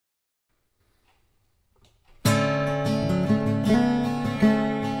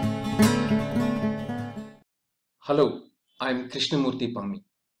Hello, I am Krishnamurthy Pammi.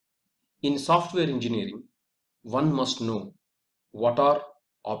 In software engineering, one must know what are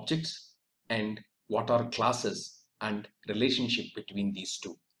objects and what are classes and relationship between these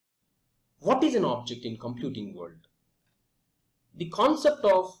two. What is an object in computing world? The concept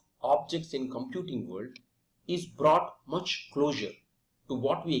of objects in computing world is brought much closer to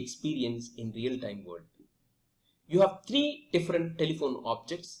what we experience in real-time world. You have three different telephone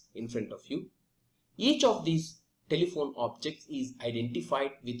objects in front of you. Each of these telephone objects is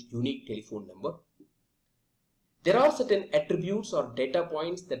identified with unique telephone number. There are certain attributes or data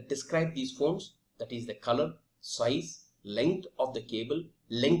points that describe these phones, that is the color, size, length of the cable,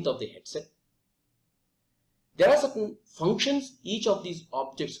 length of the headset. There are certain functions each of these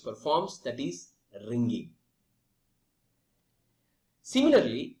objects performs, that is ringing.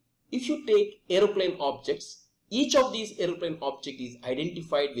 Similarly, if you take aeroplane objects, each of these aeroplane objects is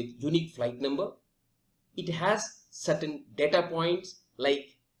identified with unique flight number. It has certain data points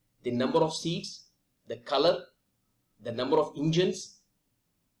like the number of seats, the color, the number of engines,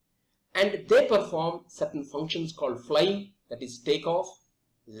 and they perform certain functions called flying, that is takeoff,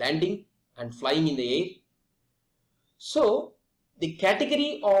 landing, and flying in the air. So the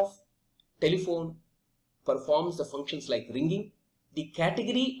category of telephone performs the functions like ringing. The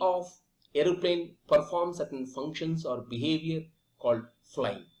category of aeroplane performs certain functions or behavior called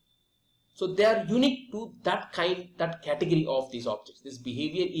flying. So they are unique to that category of these objects. This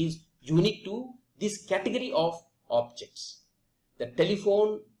behavior is unique to this category of objects. The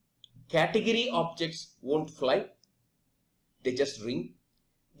telephone category objects won't fly, they just ring.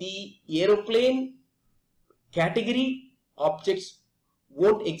 The aeroplane category objects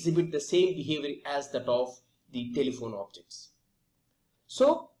won't exhibit the same behavior as that of the telephone objects.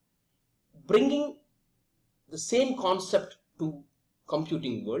 So bringing the same concept to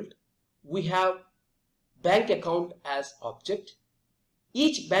computing world, we have bank account as object.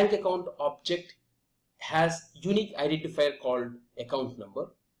 Each bank account object has unique identifier called account number.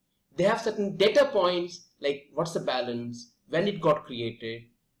 They have certain data points like what's the balance, when it got created,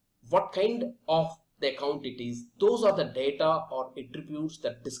 what kind of the account it is. Those are the data or attributes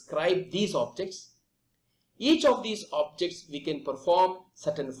that describe these objects. Each of these objects we can perform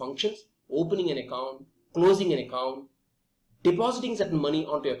certain functions: opening an account, closing an account, depositing certain money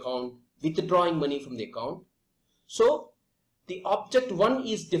onto account, withdrawing money from the account. So the object 1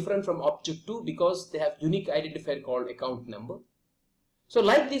 is different from object 2 because they have unique identifier called account number. So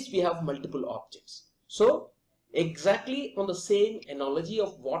like this we have multiple objects. So exactly on the same analogy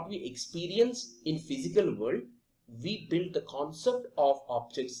of what we experience in physical world, we build the concept of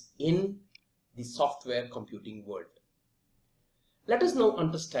objects in the software computing world. Let us now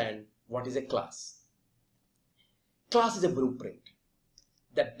understand what is a class. Class is a blueprint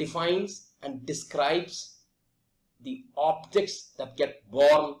that defines and describes the objects that get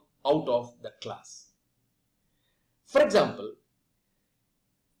born out of the class. For example,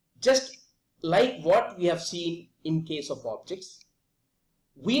 just like what we have seen in case of objects,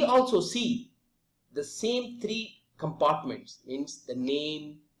 we also see the same three compartments, means the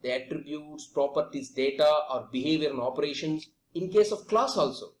name, the attributes, properties, data or behavior and operations in case of class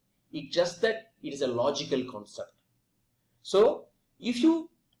also. It's just that it is a logical concept. So if you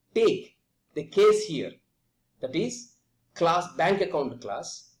take the case here, that is class bank account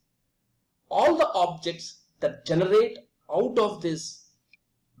class, all the objects that generate out of this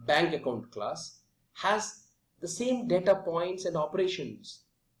bank account class has the same data points and operations.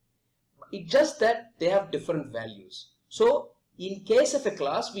 It's just that they have different values. So in case of a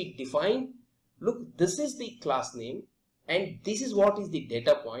class, we define, look, this is the class name and this is what is the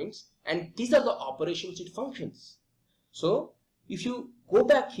data points and these are the operations it functions. So if you go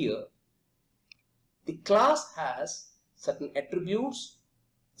back here, the class has certain attributes,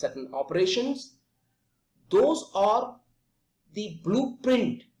 certain operations. Those are the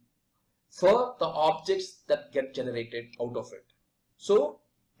blueprint for the objects that get generated out of it. So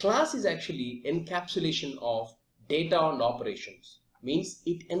class is actually encapsulation of data and operations, means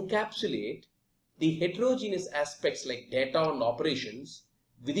it encapsulates the heterogeneous aspects like data and operations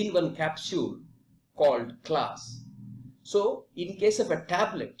within one capsule called class. So in case of a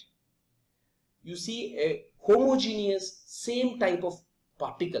tablet, you see a homogeneous same type of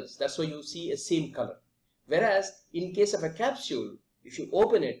particles, that's why you see a same color. Whereas in case of a capsule, if you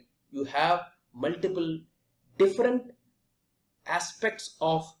open it, you have multiple different aspects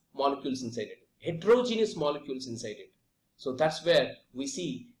of molecules inside it, heterogeneous molecules inside it. So that's where we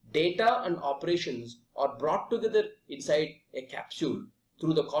see data and operations are brought together inside a capsule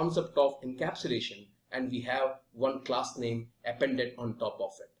through the concept of encapsulation, and we have one class name appended on top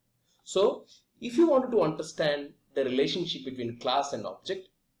of it. So if you wanted to understand the relationship between class and object.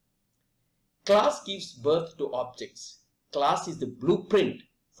 Class gives birth to objects. Class is the blueprint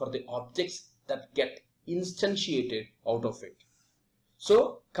for the objects that get instantiated out of it.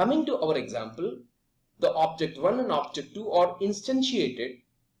 So coming to our example, the object 1 and object 2 are instantiated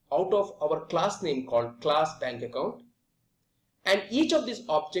out of our class name called class bank account, and each of these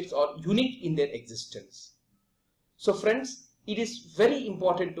objects are unique in their existence. So friends, it is very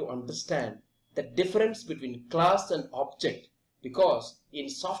important to understand the difference between class and object, because in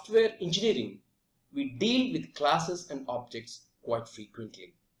software engineering we deal with classes and objects quite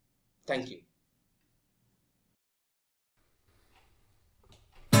frequently. Thank you.